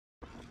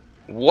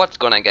What's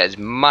going on, guys?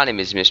 My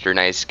name is Mr.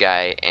 Nice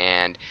Guy,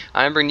 and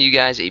I'm bringing you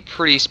guys a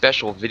pretty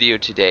special video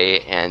today,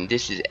 and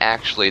this is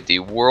actually the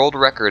world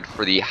record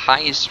for the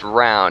highest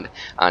round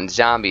on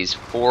zombies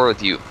for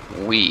the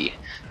Wii.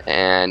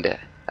 And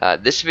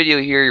this video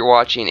here you're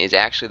watching is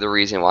actually the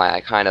reason why I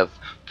kind of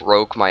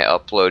broke my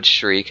upload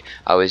streak.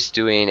 I was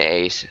doing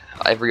a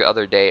every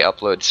other day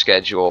upload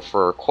schedule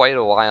for quite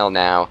a while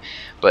now,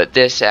 but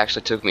this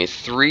actually took me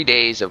 3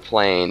 days of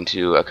playing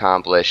to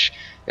accomplish,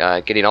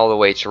 getting all the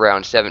way to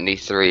round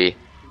 73,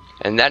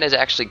 and that is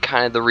actually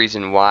kind of the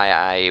reason why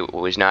I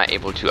was not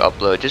able to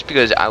upload, just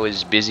because I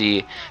was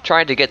busy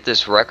trying to get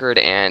this record,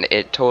 and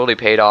it totally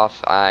paid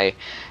off. I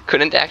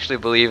couldn't actually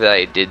believe that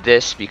I did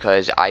this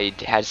because I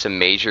had some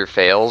major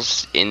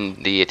fails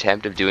in the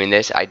attempt of doing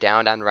this. I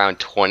downed on round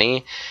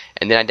 20,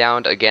 and then I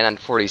downed again on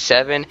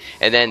 47,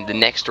 and then the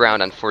next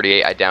round on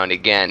 48 I downed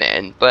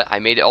again, but I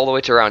made it all the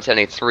way to round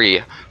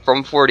 73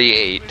 from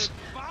 48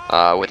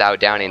 without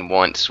downing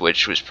once,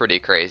 which was pretty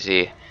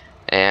crazy.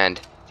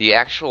 And the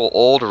actual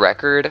old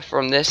record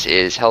from this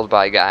is held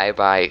by a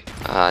guy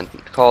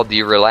called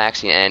The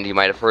Relaxing End. You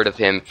might have heard of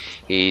him.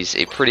 He's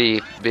a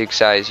pretty big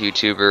size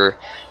YouTuber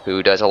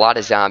who does a lot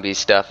of zombie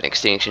stuff and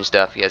extinction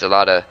stuff. He has a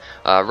lot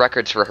of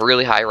records for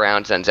really high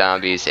rounds on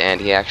zombies,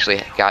 and he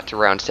actually got to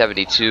round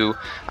 72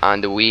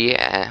 on the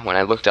Wii when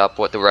I looked up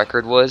what the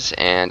record was,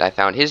 and I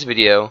found his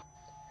video.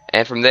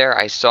 And from there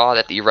I saw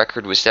that the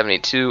record was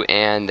 72,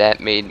 and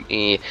that made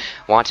me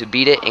want to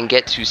beat it and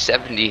get to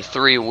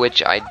 73,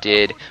 which I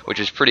did, which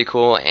was pretty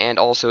cool. And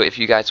also, if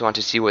you guys want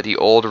to see what the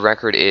old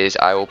record is,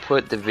 I will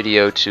put the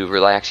video to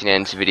Relaxing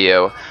End's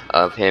video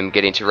of him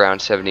getting to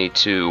round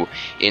 72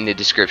 in the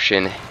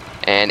description.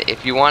 And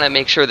if you want to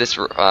make sure this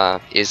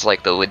is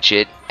like the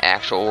legit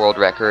actual world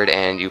record,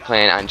 and you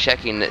plan on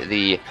checking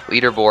the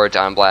leaderboards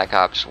on Black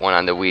Ops 1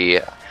 on the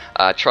Wii,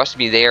 trust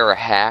me, they are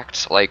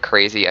hacked like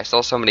crazy. I saw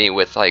somebody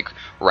with like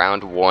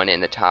round 1 in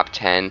the top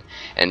 10,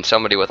 and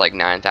somebody with like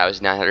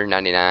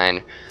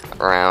 9,999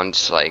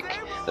 rounds. Like,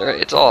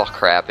 it's all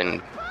crap,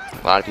 and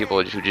a lot of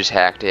people who just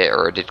hacked it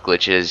or did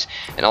glitches.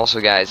 And also,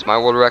 guys, my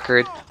world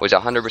record was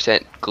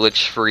 100%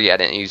 glitch free. I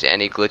didn't use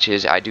any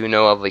glitches. I do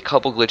know of a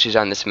couple glitches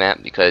on this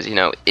map because, you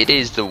know, it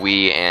is the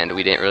Wii, and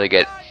we didn't really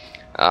get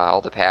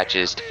all the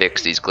patches to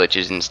fix these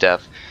glitches and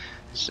stuff.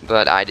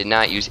 But I did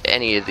not use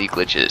any of the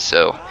glitches,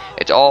 so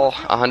it's all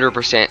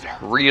 100%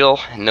 real,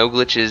 no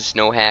glitches,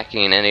 no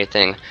hacking,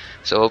 anything.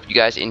 So I hope you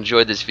guys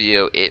enjoyed this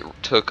video. It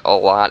took a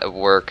lot of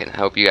work, and I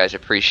hope you guys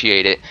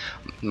appreciate it.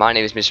 My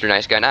name is Mr.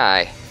 Nice Guy, and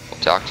I will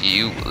talk to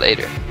you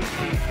later.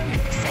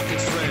 Fuck it,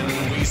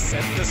 friend, we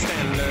set the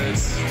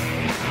standards.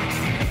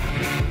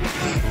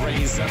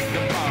 Raise up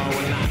the bar,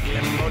 we're not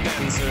limbo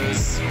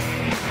dancers.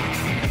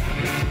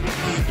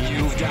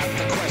 You've got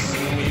the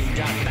question, we've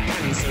got the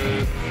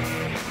answer.